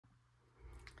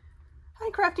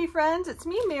crafty friends, it's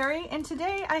me, Mary, and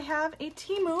today I have a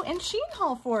Temu and Shein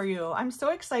haul for you. I'm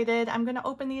so excited. I'm going to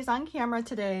open these on camera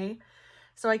today,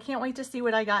 so I can't wait to see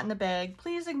what I got in the bag.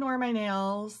 Please ignore my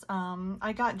nails.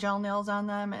 I got gel nails on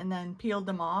them and then peeled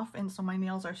them off, and so my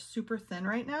nails are super thin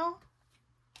right now.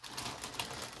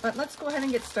 But let's go ahead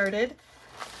and get started.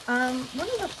 One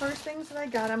of the first things that I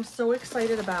got I'm so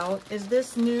excited about is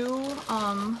this new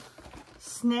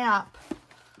snap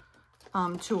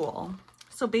tool.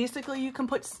 So basically you can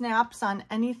put snaps on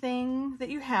anything that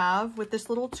you have with this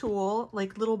little tool,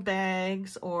 like little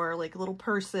bags or like little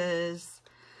purses,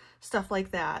 stuff like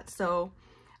that. So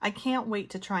I can't wait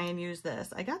to try and use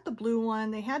this. I got the blue one.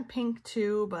 They had pink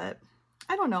too, but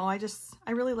I don't know. I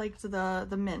really liked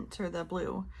the mint or the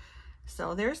blue.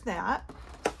 So there's that.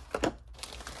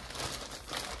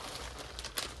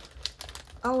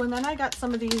 Oh, and then I got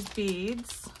some of these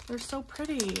beads. They're so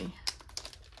pretty.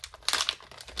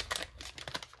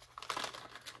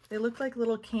 They look like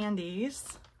little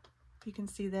candies. You can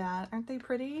see that. Aren't they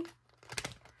pretty?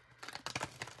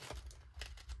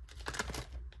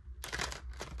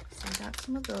 So I got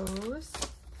some of those.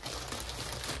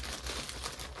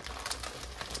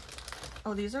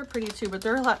 Oh, these are pretty too, but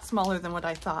they're a lot smaller than what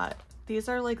I thought. These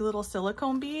are like little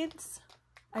silicone beads.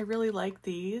 I really like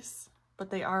these, but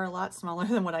they are a lot smaller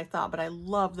than what I thought, but I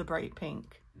love the bright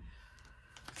pink.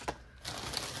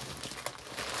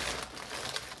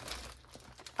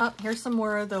 Oh, here's some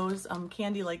more of those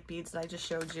candy-like beads that I just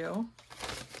showed you.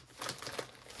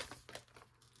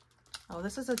 Oh,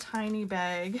 this is a tiny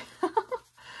bag.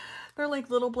 They're like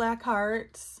little black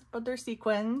hearts, but they're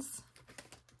sequins.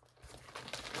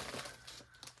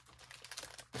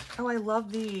 Oh, I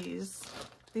love these.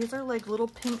 These are like little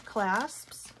pink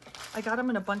clasps. I got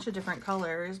them in a bunch of different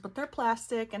colors, but they're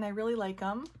plastic and I really like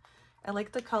them. I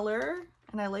like the color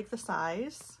and I like the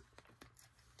size.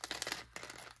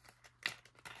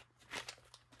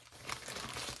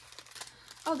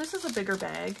 Oh, this is a bigger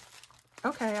bag.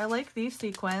 Okay, I like these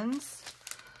sequins.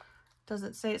 Does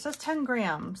it say? It says 10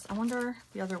 grams. I wonder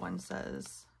if the other one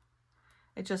says.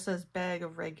 It just says bag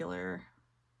of regular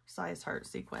size heart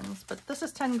sequins. But this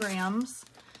is 10 grams,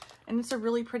 and it's a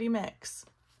really pretty mix.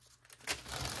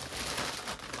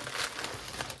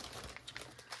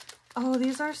 Oh,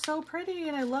 these are so pretty,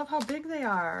 and I love how big they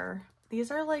are.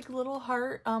 These are like little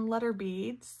heart letter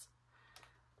beads.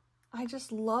 I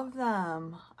just love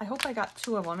them. I hope I got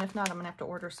 2 of them. If not, I'm gonna have to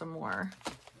order some more.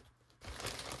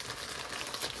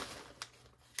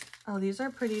 Oh, these are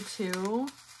pretty too.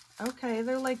 Okay,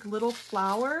 they're like little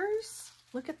flowers.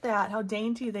 Look at that, how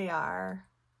dainty they are.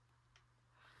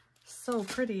 So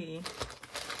pretty.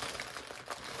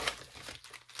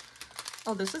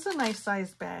 Oh, this is a nice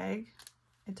size bag.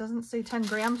 It doesn't say 10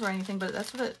 grams or anything, but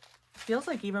that's what it feels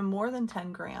like, even more than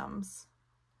 10 grams.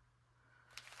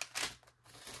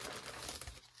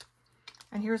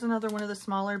 And here's another one of the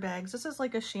smaller bags. This is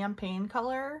like a champagne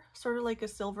color, sort of like a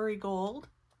silvery gold.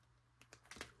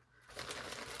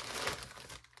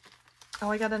 Oh,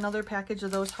 I got another package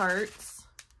of those hearts.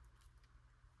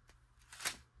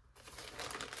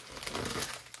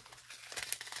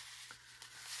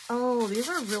 Oh, these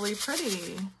are really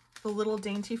pretty. The little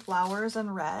dainty flowers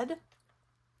in red.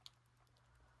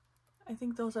 I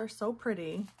think those are so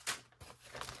pretty.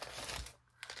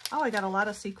 Oh, I got a lot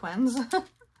of sequins.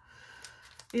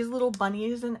 These little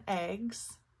bunnies and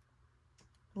eggs.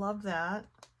 Love that.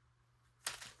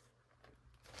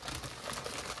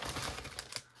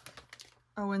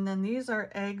 Oh, and then these are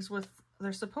eggs with,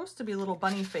 they're supposed to be little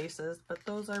bunny faces, but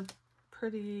those are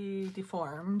pretty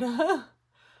deformed.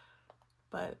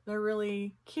 But they're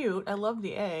really cute. I love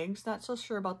the eggs. Not so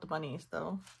sure about the bunnies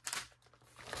though.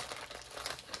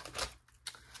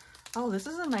 Oh, this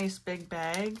is a nice big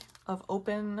bag of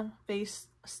open face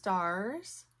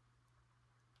stars.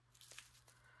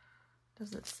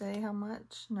 Does it say how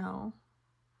much? No.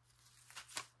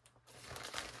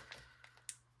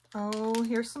 Oh,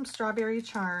 here's some strawberry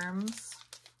charms.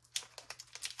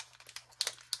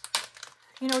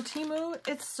 You know, Temu,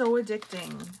 it's so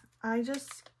addicting.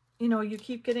 You know, you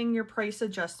keep getting your price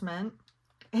adjustment.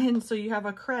 And so you have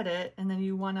a credit and then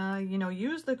you want to, you know,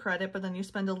 use the credit, but then you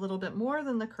spend a little bit more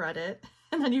than the credit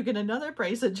and then you get another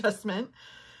price adjustment.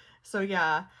 So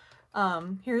yeah,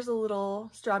 here's a little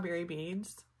strawberry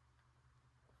beads.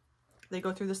 They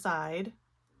go through the side,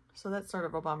 so that's sort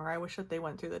of a bummer. I wish that they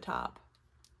went through the top.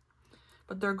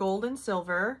 But they're gold and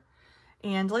silver.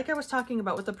 And like I was talking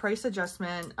about with the price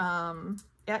adjustment,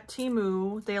 at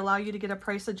Temu, they allow you to get a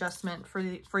price adjustment for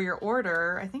your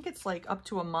order. I think it's like up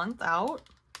to a month out.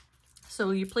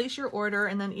 So you place your order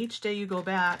and then each day you go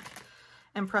back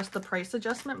and press the price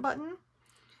adjustment button.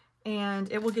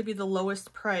 And it will give you the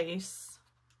lowest price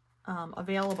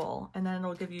available, and then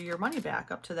it'll give you your money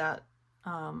back up to that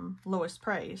lowest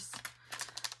price.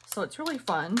 So it's really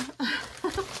fun.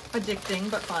 Addicting,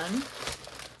 but fun.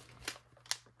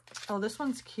 Oh, this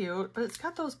one's cute, but it's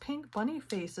got those pink bunny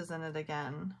faces in it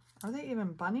again. Are they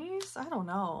even bunnies? I don't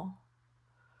know.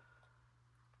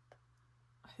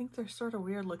 I think they're sort of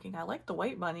weird looking. I like the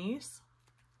white bunnies.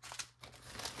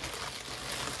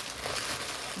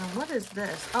 Now, what is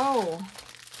this? Oh,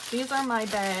 these are my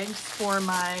bags for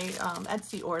my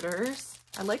Etsy orders.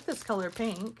 I like this color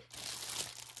pink.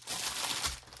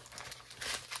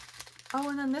 Oh,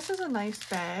 and then this is a nice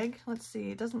bag. Let's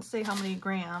see, it doesn't say how many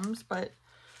grams, but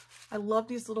I love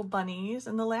these little bunnies.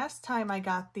 And the last time I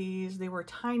got these, they were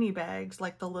tiny bags,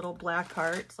 like the little black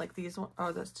hearts, like these,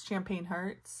 or the champagne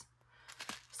hearts.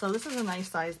 So this is a nice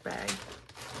sized bag.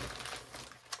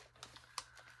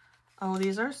 Oh,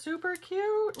 these are super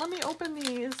cute. Let me open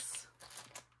these.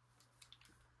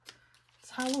 It's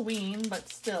Halloween, but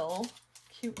still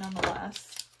cute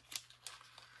nonetheless.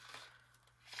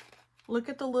 Look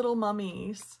at the little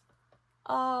mummies.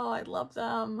 Oh, I love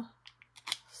them.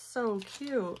 So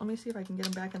cute. Let me see if I can get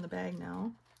them back in the bag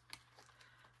now.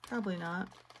 Probably not.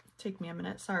 Take me a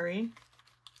minute, sorry.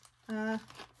 I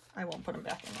won't put them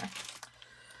back in there.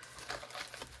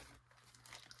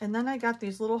 And then I got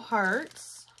these little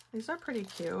hearts. These are pretty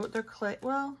cute. They're clay.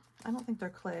 Well, I don't think they're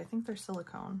clay. I think they're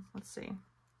silicone. Let's see.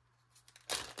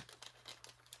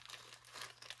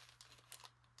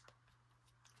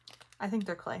 I think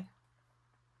they're clay.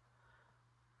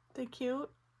 They cute.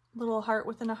 Little heart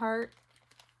within a heart.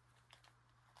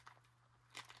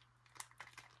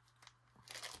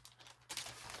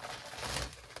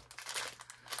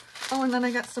 Oh, and then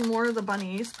I got some more of the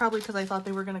bunnies, probably because I thought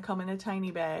they were going to come in a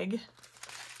tiny bag.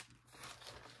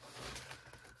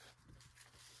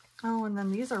 Oh, and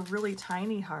then these are really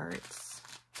tiny hearts.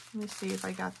 Let me see if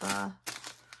I got the...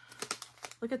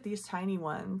 Look at these tiny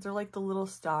ones. They're like the little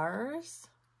stars.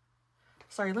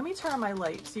 Sorry, let me turn on my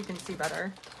light so you can see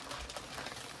better.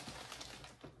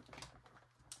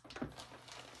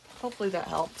 Hopefully that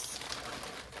helps.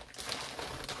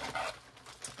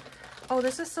 Oh,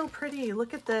 this is so pretty.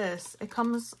 Look at this. It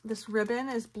comes, this ribbon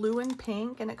is blue and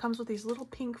pink, and it comes with these little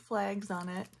pink flags on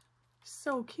it.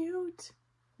 So cute.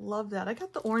 Love that. I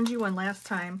got the orangey one last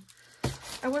time.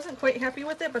 I wasn't quite happy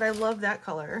with it, but I love that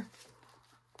color.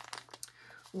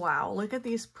 Wow, look at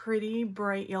these pretty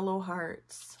bright yellow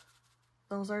hearts.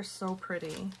 Those are so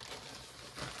pretty.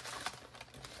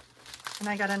 And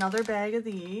I got another bag of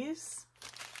these.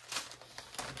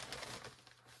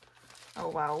 Oh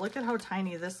wow, look at how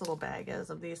tiny this little bag is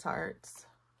of these hearts.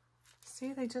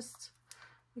 See, they just,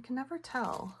 you can never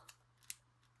tell.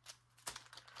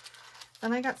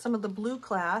 Then I got some of the blue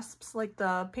clasps, like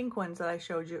the pink ones that I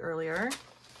showed you earlier.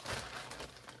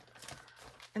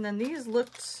 And then these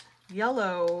looked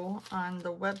yellow on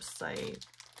the website,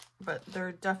 but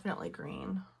they're definitely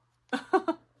green.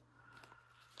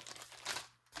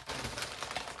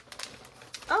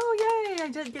 Oh, yay! I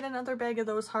did get another bag of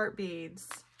those heart beads.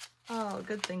 Oh,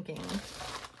 good thinking.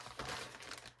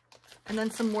 And then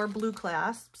some more blue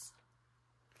clasps.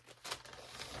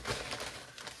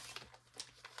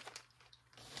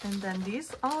 And then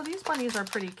these, oh, these bunnies are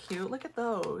pretty cute. Look at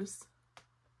those.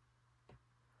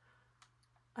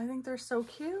 I think they're so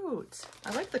cute.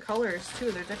 I like the colors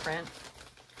too, they're different.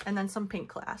 And then some pink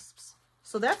clasps.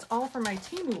 So that's all for my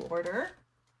Temu order.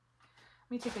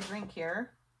 Let me take a drink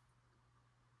here.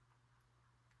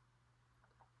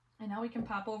 And now we can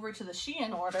pop over to the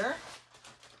Shein order.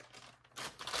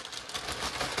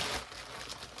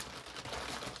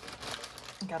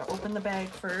 I gotta open the bag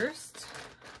first.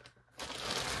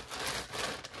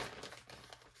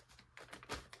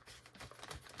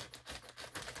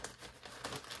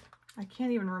 I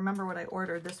can't even remember what I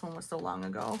ordered. This one was so long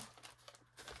ago.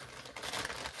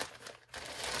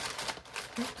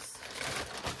 Oops.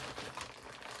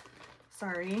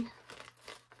 Sorry.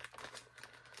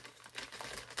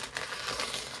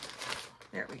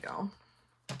 There we go.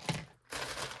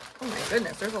 Oh my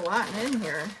goodness, there's a lot in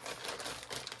here.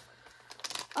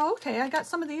 Oh, okay, I got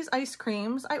some of these ice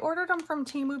creams. I ordered them from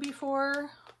Temu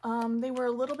before. They were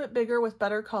a little bit bigger with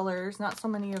better colors, not so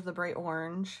many of the bright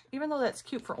orange, even though that's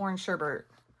cute for orange sherbet.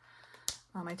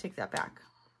 I take that back.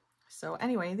 So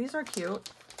anyway, these are cute.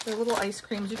 They're little ice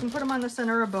creams. You can put them on the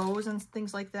center of bows and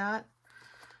things like that.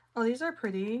 Oh, these are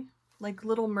pretty, like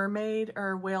little mermaid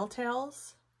or whale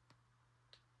tails.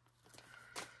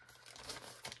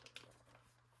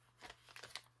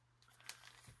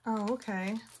 Oh,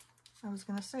 okay. I was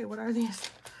gonna say, what are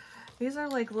these? These are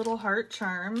like little heart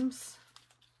charms.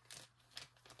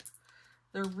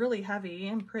 They're really heavy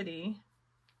and pretty.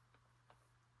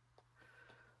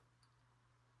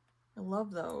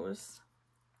 love those.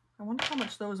 I wonder how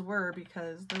much those were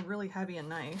because they're really heavy and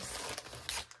nice.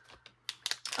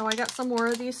 Oh, I got some more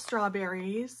of these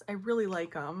strawberries. I really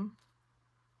like them.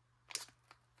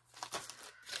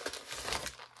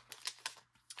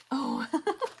 Oh,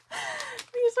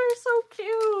 these are so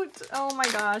cute. Oh my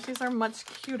gosh, these are much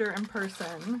cuter in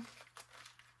person.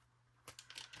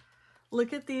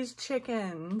 Look at these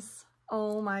chickens.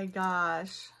 Oh my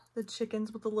gosh. The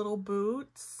chickens with the little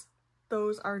boots.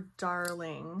 Those are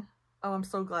darling. Oh, I'm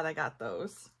so glad I got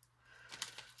those.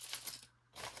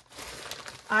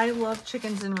 I love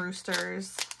chickens and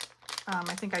roosters.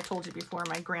 I think I told you before,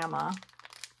 my grandma,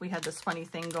 we had this funny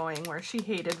thing going where she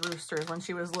hated roosters when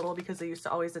she was little because they used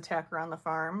to always attack her on the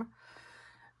farm.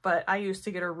 But I used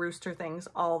to get her rooster things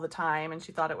all the time and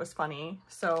she thought it was funny.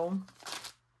 So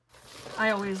I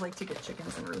always like to get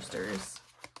chickens and roosters.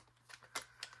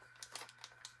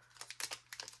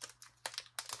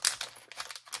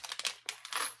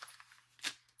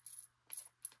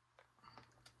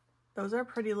 Those are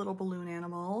pretty little balloon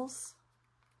animals.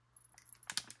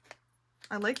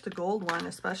 I like the gold one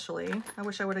especially. I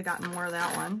wish I would have gotten more of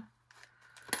that one.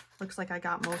 Looks like I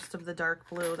got most of the dark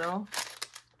blue though.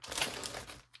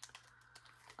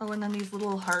 Oh, and then these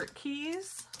little heart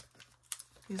keys.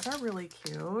 These are really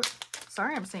cute.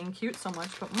 Sorry I'm saying cute so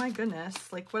much, but my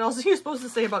goodness. Like, what else are you supposed to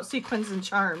say about sequins and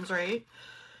charms, right?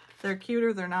 They're cute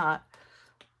or they're not.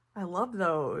 I love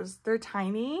those. They're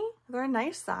tiny. They're a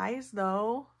nice size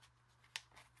though.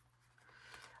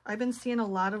 I've been seeing a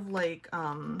lot of like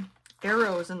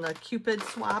arrows and the Cupid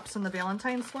swaps and the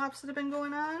Valentine swaps that have been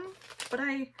going on, but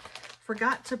I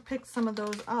forgot to pick some of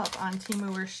those up on Temu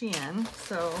or Shein.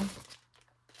 So,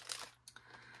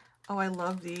 oh, I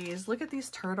love these. Look at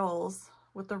these turtles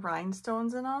with the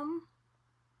rhinestones in them.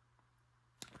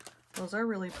 Those are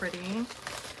really pretty.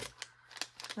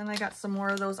 Then I got some more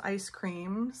of those ice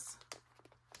creams.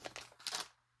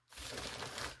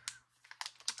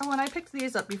 Oh, and I picked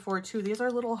these up before too. These are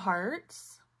little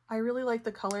hearts. I really like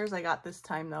the colors I got this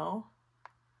time though.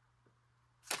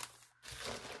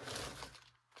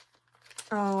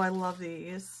 Oh, I love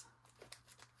these.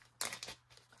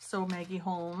 So Maggie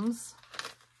Holmes.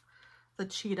 The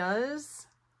cheetahs.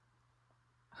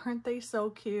 Aren't they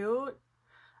so cute?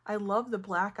 I love the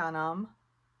black on them.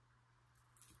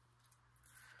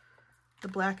 The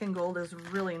black and gold is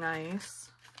really nice.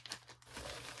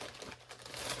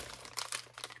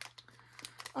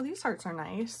 Oh, these hearts are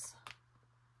nice.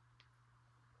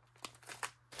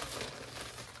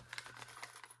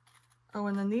 Oh,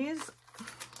 and then these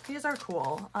are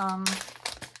cool.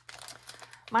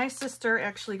 My sister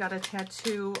actually got a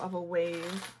tattoo of a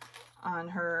wave on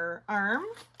her arm,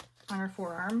 on her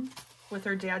forearm, with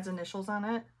her dad's initials on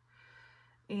it.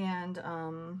 And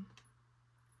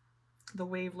the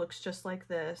wave looks just like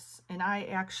this. And I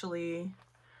actually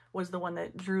was the one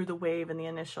that drew the wave and the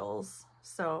initials.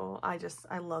 So I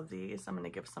love these. I'm going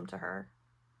to give some to her.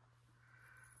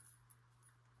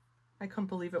 I couldn't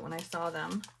believe it when I saw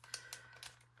them.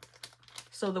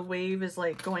 So the wave is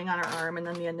like going on her arm and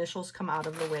then the initials come out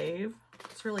of the wave.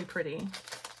 It's really pretty.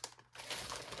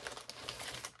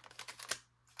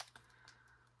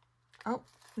 Oh,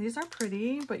 these are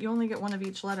pretty, but you only get one of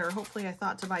each letter. Hopefully I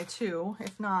thought to buy two.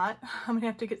 If not, I'm going to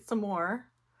have to get some more.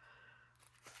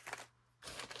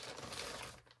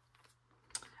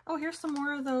 Oh, here's some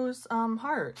more of those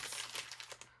hearts.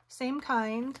 Same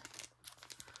kind.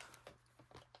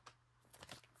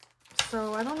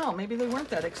 So I don't know, maybe they weren't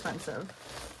that expensive.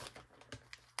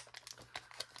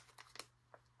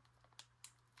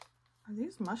 Are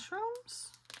these mushrooms?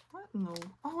 What in the...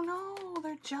 Oh no,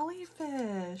 they're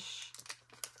jellyfish.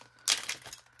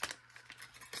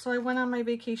 So I went on my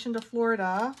vacation to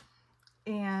Florida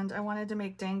and I wanted to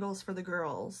make dangles for the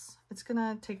girls. It's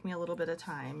gonna take me a little bit of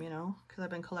time, you know, because I've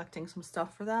been collecting some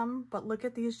stuff for them. But look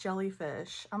at these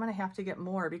jellyfish. I'm gonna have to get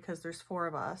more because there's 4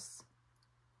 of us.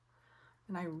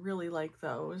 And I really like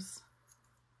those.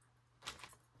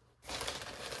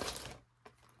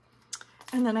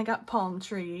 And then I got palm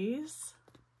trees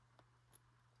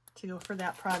to go for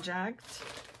that project.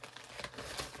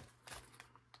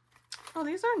 Oh,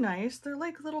 these are nice. They're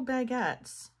like little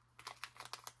baguettes.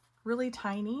 Really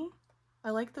tiny.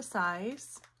 I like the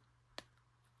size.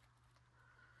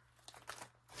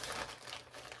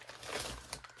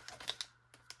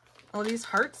 Oh, these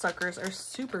heart suckers are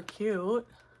super cute.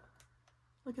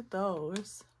 Look at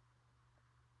those.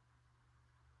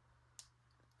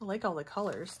 I like all the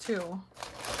colors too.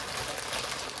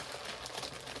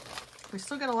 We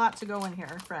still got a lot to go in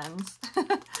here, friends.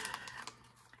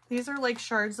 These are like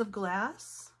shards of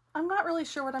glass. I'm not really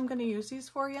sure what I'm going to use these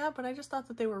for yet, but I just thought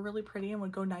that they were really pretty and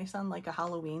would go nice on like a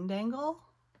Halloween dangle.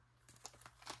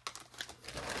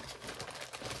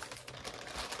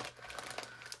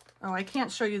 Oh, I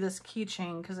can't show you this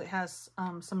keychain because it has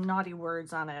some naughty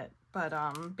words on it, but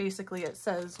basically it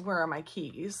says, "Where are my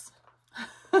keys?"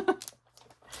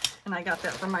 And I got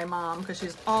that from my mom because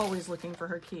she's always looking for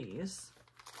her keys.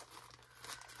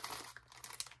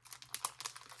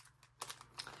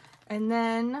 And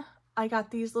then I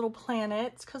got these little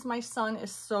planets because my son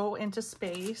is so into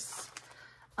space.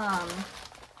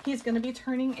 He's going to be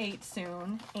turning 8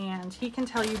 soon, and he can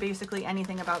tell you basically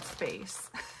anything about space.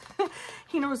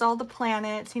 He knows all the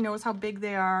planets. He knows how big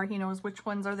they are. He knows which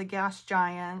ones are the gas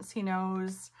giants. He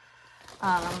knows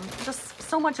just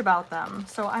so much about them.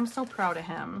 So I'm so proud of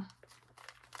him.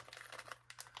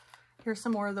 Here's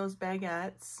some more of those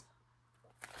baguettes.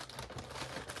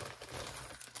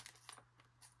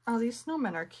 Oh, these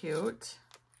snowmen are cute.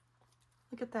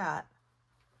 Look at that.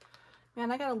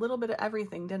 Man, I got a little bit of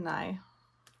everything, didn't I?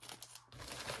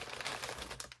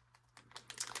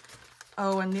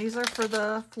 Oh, and these are for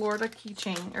the Florida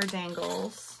keychain or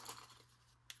dangles.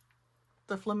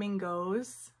 The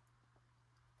flamingos.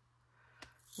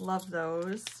 Love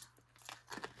those.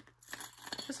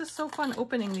 This is so fun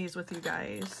opening these with you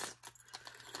guys.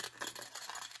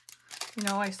 You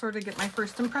know, I sort of get my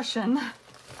first impression.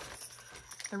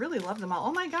 I really love them all.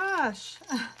 Oh my gosh.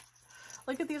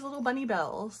 Look at these little bunny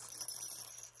bells.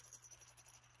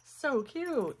 So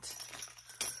cute.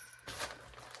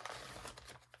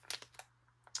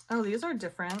 Oh, these are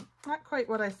different. Not quite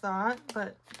what I thought,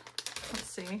 but let's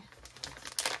see.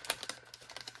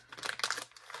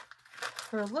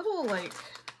 They're a little like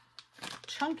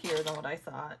chunkier than what I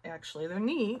thought, actually. They're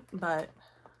neat, but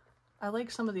I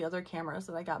like some of the other cameras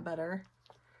that I got better.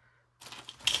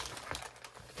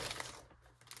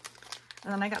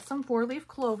 And then I got some 4-leaf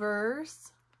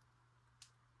clovers.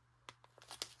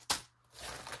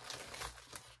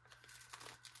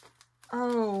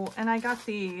 Oh, and I got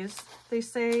these. They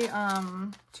say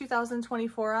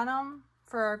 2024 on them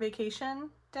for our vacation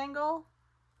dangle.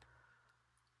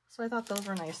 So I thought those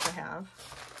were nice to have.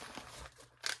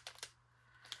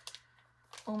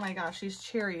 Oh my gosh, these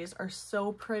cherries are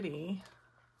so pretty.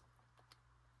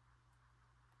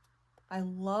 I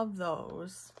love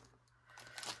those.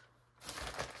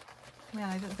 Man,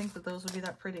 I didn't think that those would be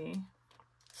that pretty.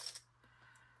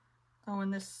 Oh,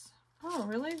 and this... Oh,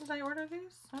 really? Did I order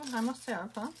these? Oh, I must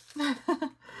have, huh?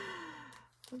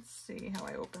 Let's see how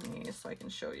I open these so I can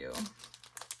show you.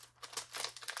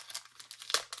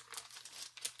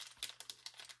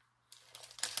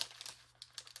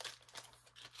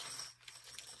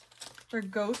 They're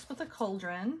ghosts with a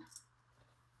cauldron.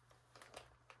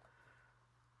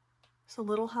 So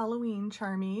little Halloween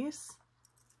charmies.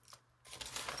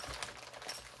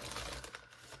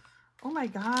 Oh my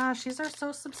gosh, these are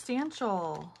so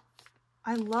substantial.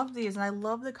 I love these, and I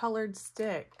love the colored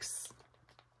sticks.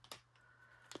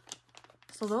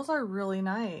 So those are really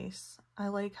nice. I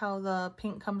like how the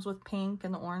pink comes with pink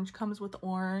and the orange comes with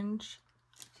orange.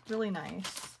 Really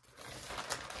nice.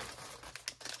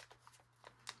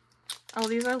 Oh,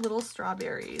 these are little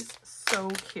strawberries. So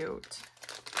cute.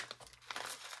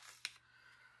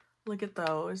 Look at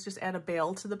those. Just add a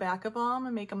bail to the back of them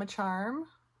and make them a charm.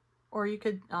 Or you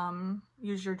could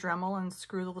use your Dremel and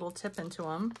screw the little tip into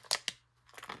them.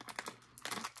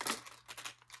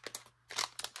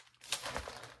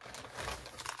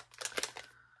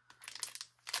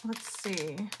 Let's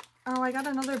see. Oh, I got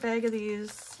another bag of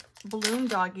these balloon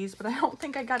doggies, but I don't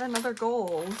think I got another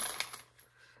gold.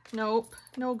 Nope,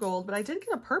 no gold, but I did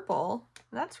get a purple.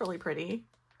 That's really pretty.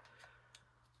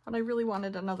 But I really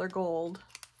wanted another gold.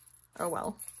 Oh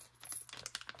well.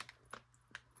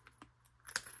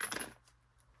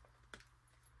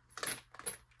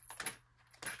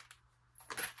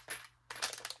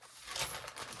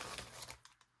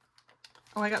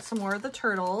 Oh, I got some more of the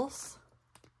turtles.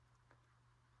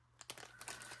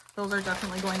 Those are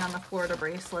definitely going on the Florida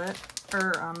bracelet,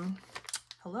 or,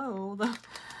 hello,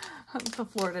 the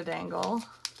Florida dangle.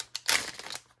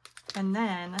 And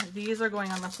then these are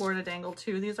going on the Florida dangle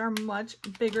too. These are much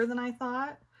bigger than I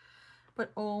thought,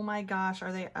 but oh my gosh,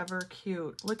 are they ever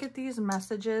cute. Look at these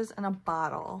messages in a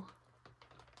bottle.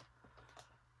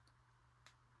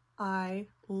 I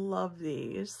love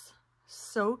these.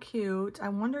 So cute. I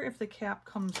wonder if the cap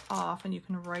comes off and you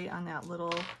can write on that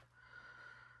little...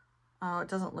 Oh, it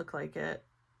doesn't look like it.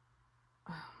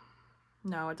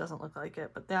 No, it doesn't look like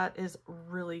it, but that is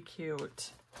really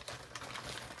cute.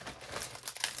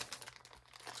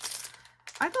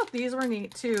 I thought these were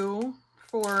neat too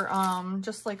for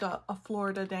just like a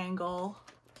Florida dangle.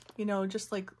 You know,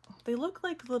 just like, they look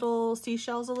like little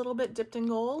seashells a little bit dipped in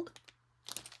gold.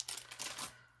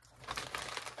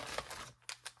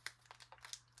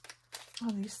 Oh,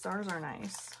 these stars are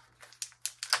nice.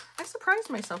 I surprise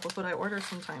myself with what I order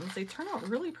sometimes. They turn out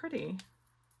really pretty.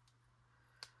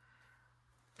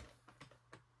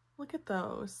 Look at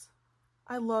those.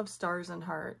 I love stars and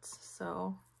hearts,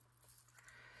 so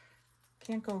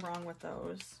can't go wrong with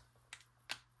those.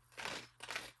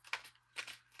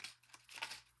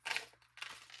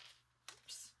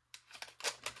 Oops.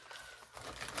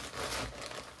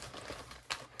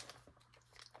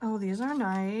 Oh, these are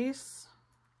nice.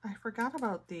 I forgot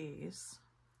about these.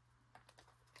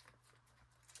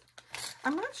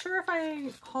 I'm not sure if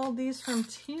I hauled these from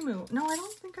Temu. No, I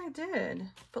don't think I did.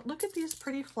 But look at these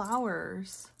pretty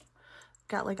flowers.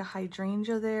 Got like a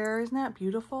hydrangea there. Isn't that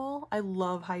beautiful? I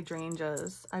love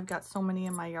hydrangeas. I've got so many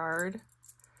in my yard.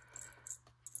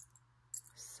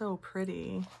 So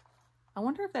pretty. I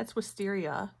wonder if that's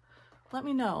wisteria. Let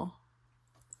me know.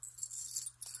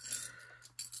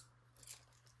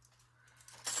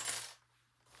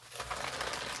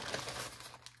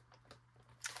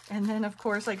 And then, of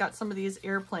course, I got some of these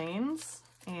airplanes,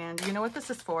 and you know what this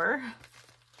is for.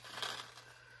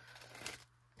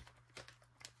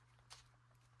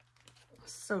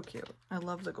 So cute. I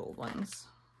love the gold ones.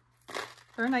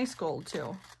 They're a nice gold,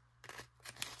 too.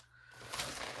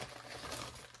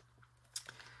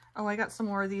 Oh, I got some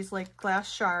more of these, like,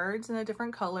 glass shards in a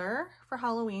different color for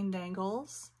Halloween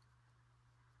dangles.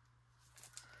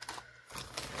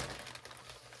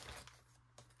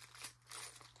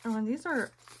 Oh, and these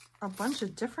are a bunch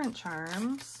of different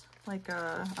charms, like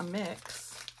a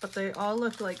mix, but they all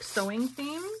look like sewing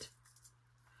themed.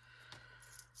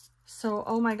 So,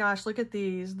 oh my gosh, look at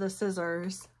these, the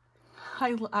scissors.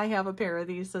 I have a pair of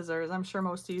these scissors. I'm sure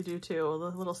most of you do too.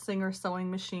 The little Singer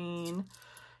sewing machine.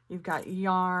 You've got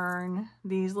yarn,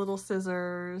 these little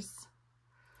scissors.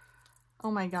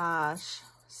 Oh my gosh,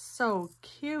 so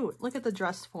cute. Look at the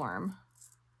dress form.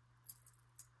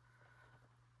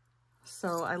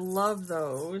 So I love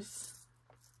those.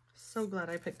 So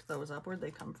glad I picked those up. Where'd they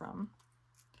come from?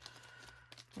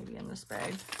 Maybe in this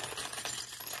bag.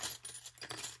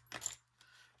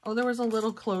 Oh, there was a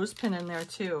little clothespin in there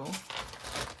too.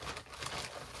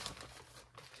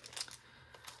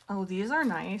 Oh, these are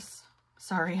nice.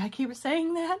 Sorry, I keep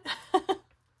saying that.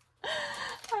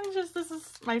 This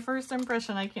is my first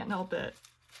impression. I can't help it.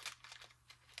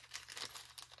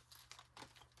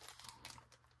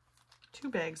 Two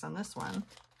bags on this one.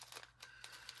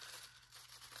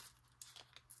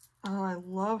 Oh, I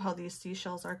love how these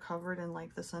seashells are covered in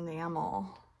like this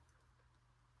enamel.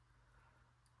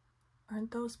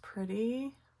 Aren't those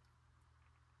pretty?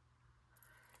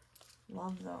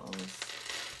 Love those.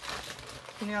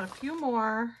 We got a few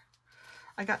more.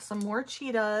 I got some more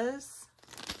cheetahs.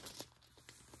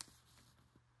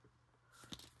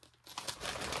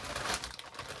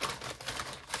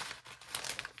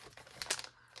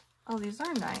 Oh, these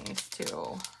are nice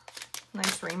too.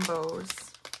 Nice rainbows.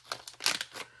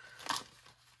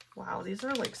 Wow, these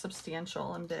are like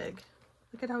substantial and big.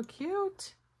 Look at how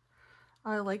cute.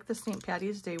 Oh, I like the St.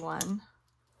 Patty's Day one.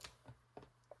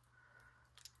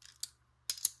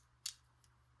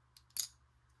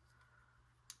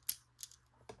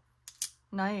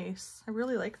 Nice. I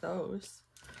really like those.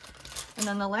 And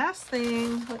then the last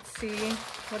thing, let's see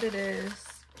what it is.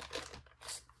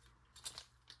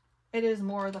 It is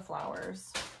more of the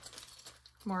flowers.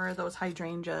 More of those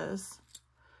hydrangeas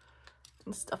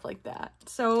and stuff like that.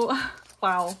 So,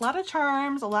 wow, a lot of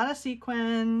charms, a lot of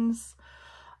sequins.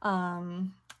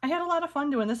 I had a lot of fun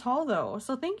doing this haul though.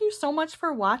 So thank you so much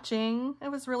for watching. It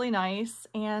was really nice.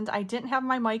 And I didn't have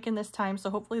my mic in this time, so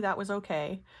hopefully that was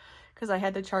okay because I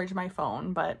had to charge my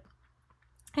phone. But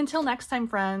until next time,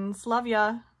 friends, love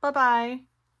ya. Bye-bye.